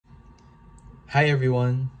Hi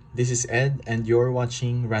everyone, this is Ed and you're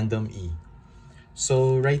watching Random E.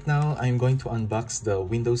 So right now I'm going to unbox the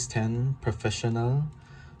Windows 10 Professional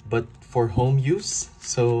but for home use.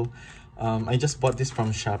 So I just bought this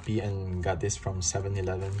from Shopee and got this from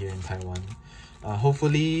 7-Eleven here in Taiwan.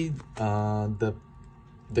 Hopefully the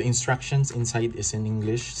instructions inside is in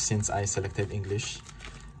English since I selected English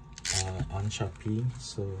on Shopee.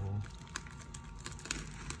 So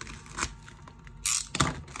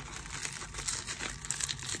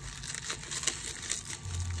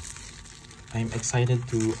I'm excited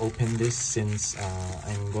to open this since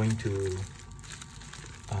I'm going to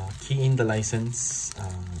key in the license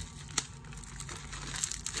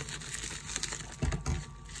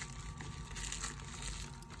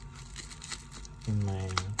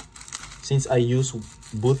since I use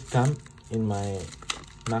Bootcamp in my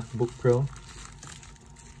Macbook Pro.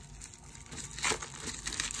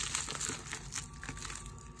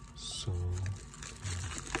 So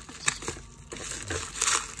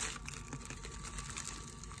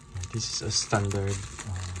this is a standard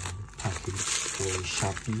package for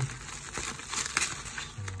Shopee.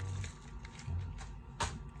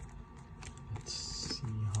 So let's see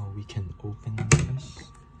how we can open this.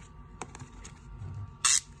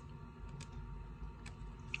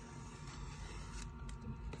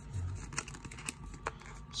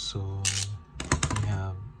 So we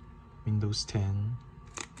have Windows 10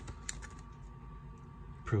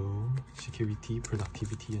 Pro, Security,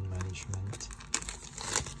 Productivity, and Management.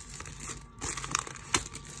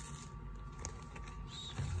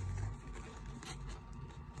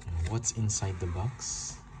 What's inside the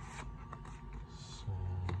box? So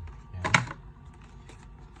yeah,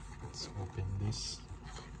 let's open this.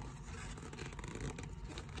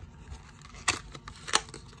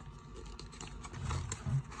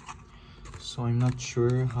 So I'm not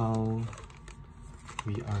sure how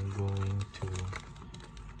we are going to,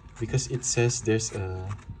 because it says there's a,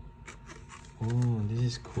 oh, this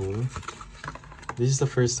is cool. This is the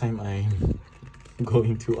first time I'm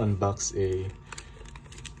going to unbox a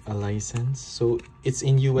license. So it's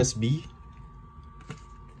in USB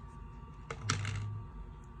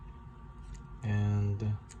and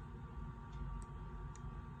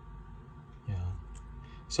yeah,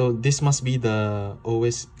 so this must be the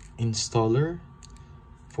OS installer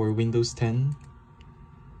for Windows 10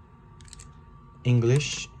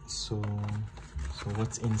 English. So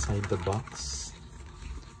what's inside the box?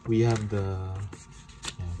 We have the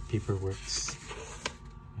paperworks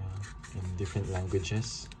in different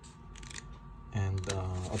languages, and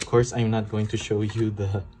of course I'm not going to show you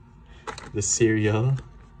the serial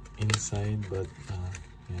inside, but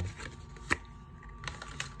yeah,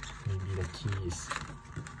 maybe the keys,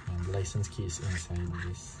 the license key is inside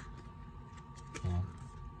this. Yeah,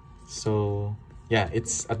 so yeah,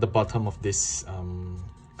 it's at the bottom of this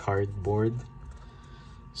cardboard.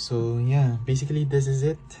 So yeah, basically this is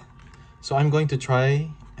it. So I'm going to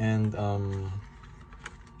try and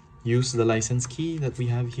use the license key that we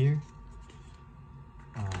have here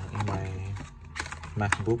in my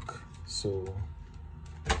MacBook. So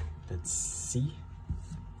let's see.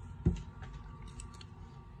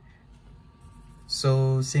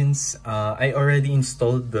 So since I already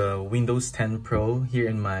installed the Windows 10 Pro here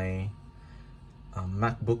in my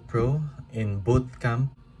MacBook Pro in Bootcamp,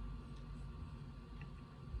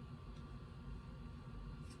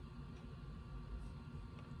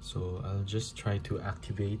 so I'll just try to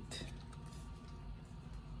activate.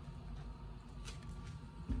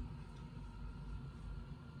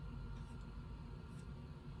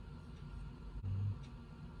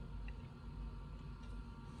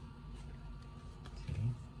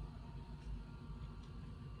 Okay.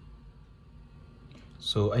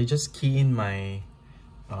 So I just key in my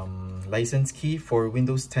license key for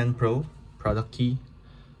Windows 10 Pro, product key.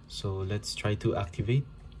 So let's try to activate.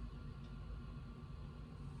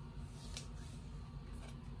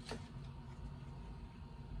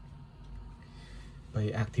 By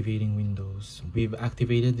activating Windows, we've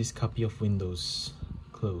activated this copy of Windows.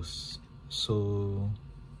 Close. So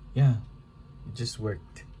yeah, it just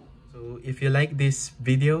worked. So if you like this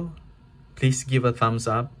video, please give a thumbs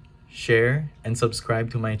up, share, and subscribe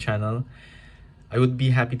to my channel. I would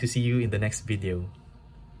be happy to see you in the next video.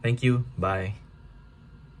 Thank you. Bye.